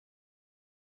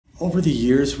Over the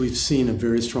years, we've seen a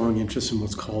very strong interest in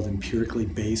what's called empirically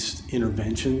based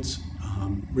interventions.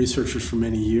 Researchers for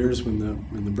many years, when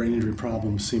the brain injury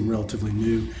problems seemed relatively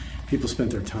new, people spent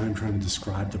their time trying to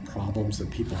describe the problems that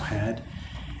people had.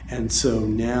 And so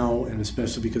now, and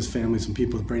especially because families and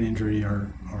people with brain injury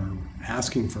are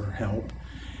asking for help,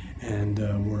 and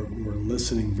we're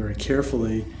listening very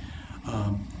carefully,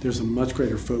 there's a much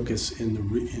greater focus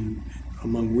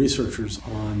among researchers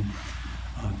on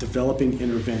developing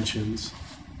interventions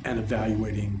and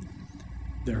evaluating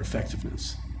their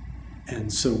effectiveness.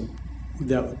 And so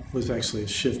that was actually a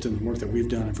shift in the work that we've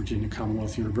done at Virginia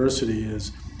Commonwealth University.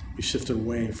 Is we shifted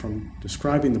away from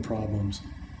describing the problems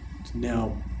to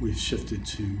now we've shifted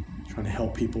to trying to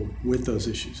help people with those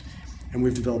issues. And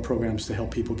we've developed programs to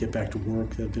help people get back to work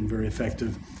that have been very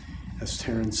effective. As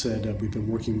Terrence said, we've been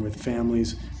working with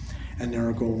families, and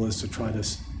our goal is to try to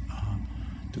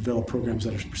develop programs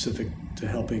that are specific to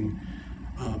helping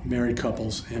married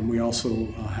couples. And we also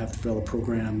have developed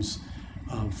programs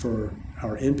for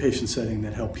our inpatient setting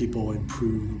that help people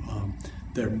improve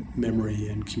their memory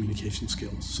and communication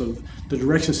skills. So the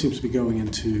direction seems to be going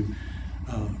into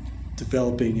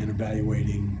developing and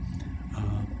evaluating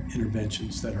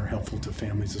interventions that are helpful to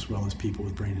families as well as people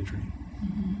with brain injury.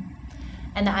 Mm-hmm.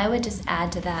 And I would just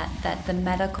add to that the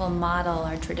medical model,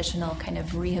 our traditional kind of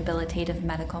rehabilitative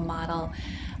medical model,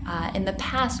 in the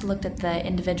past looked at the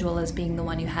individual as being the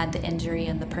one who had the injury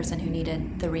and the person who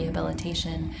needed the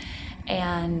rehabilitation.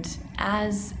 And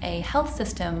as a health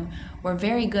system, we're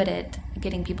very good at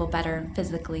getting people better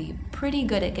physically, pretty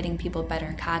good at getting people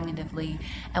better cognitively,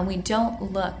 and we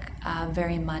don't look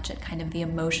very much at kind of the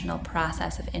emotional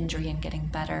process of injury and getting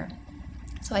better.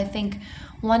 So I think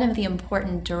one of the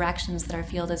important directions that our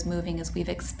field is moving is we've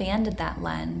expanded that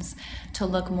lens to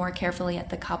look more carefully at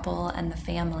the couple and the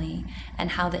family and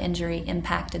how the injury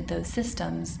impacted those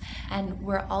systems. And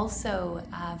we're also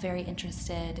very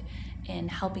interested in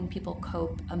helping people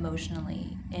cope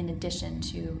emotionally in addition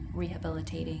to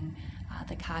rehabilitating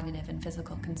the cognitive and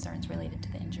physical concerns related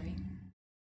to the injury.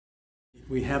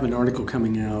 We have an article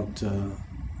coming out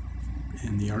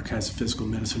in the Archives of Physical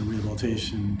Medicine and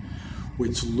Rehabilitation,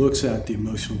 which looks at the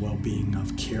emotional well-being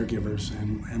of caregivers,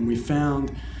 and we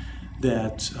found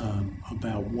that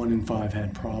about 1 in 5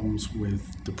 had problems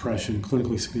with depression,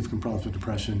 clinically significant problems with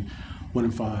depression. 1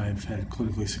 in 5 had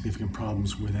clinically significant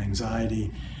problems with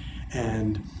anxiety.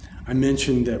 And I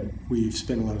mentioned that we've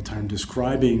spent a lot of time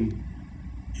describing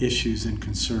issues and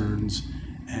concerns,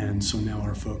 and so now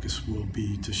our focus will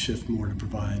be to shift more to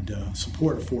provide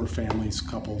support for families,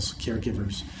 couples,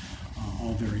 caregivers,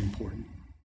 all very important.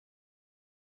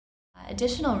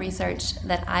 Additional research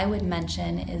that I would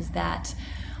mention is that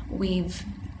we've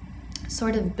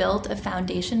sort of built a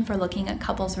foundation for looking at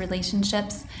couples'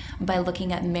 relationships by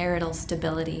looking at marital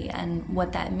stability. And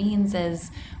what that means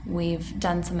is we've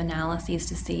done some analyses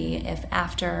to see if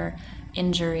after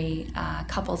injury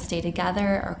couples stay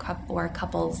together or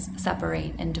couples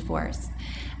separate and divorce.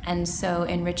 And so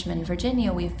in Richmond,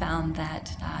 Virginia, we found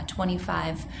that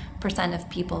 25% of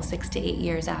people 6 to 8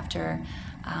 years after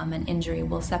an injury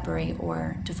will separate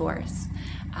or divorce.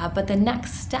 But the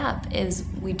next step is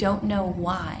we don't know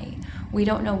why. We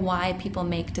don't know why people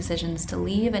make decisions to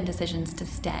leave and decisions to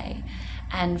stay.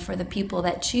 And for the people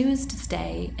that choose to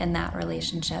stay in that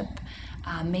relationship,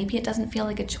 maybe it doesn't feel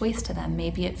like a choice to them.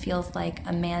 Maybe it feels like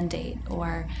a mandate,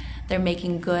 or they're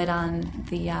making good on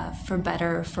the for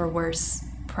better or for worse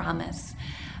promise.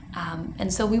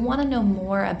 And so we want to know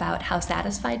more about how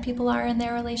satisfied people are in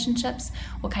their relationships,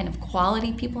 what kind of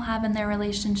quality people have in their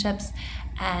relationships,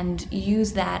 and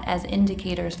use that as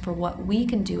indicators for what we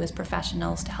can do as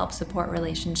professionals to help support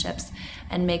relationships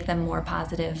and make them more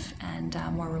positive and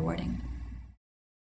more rewarding.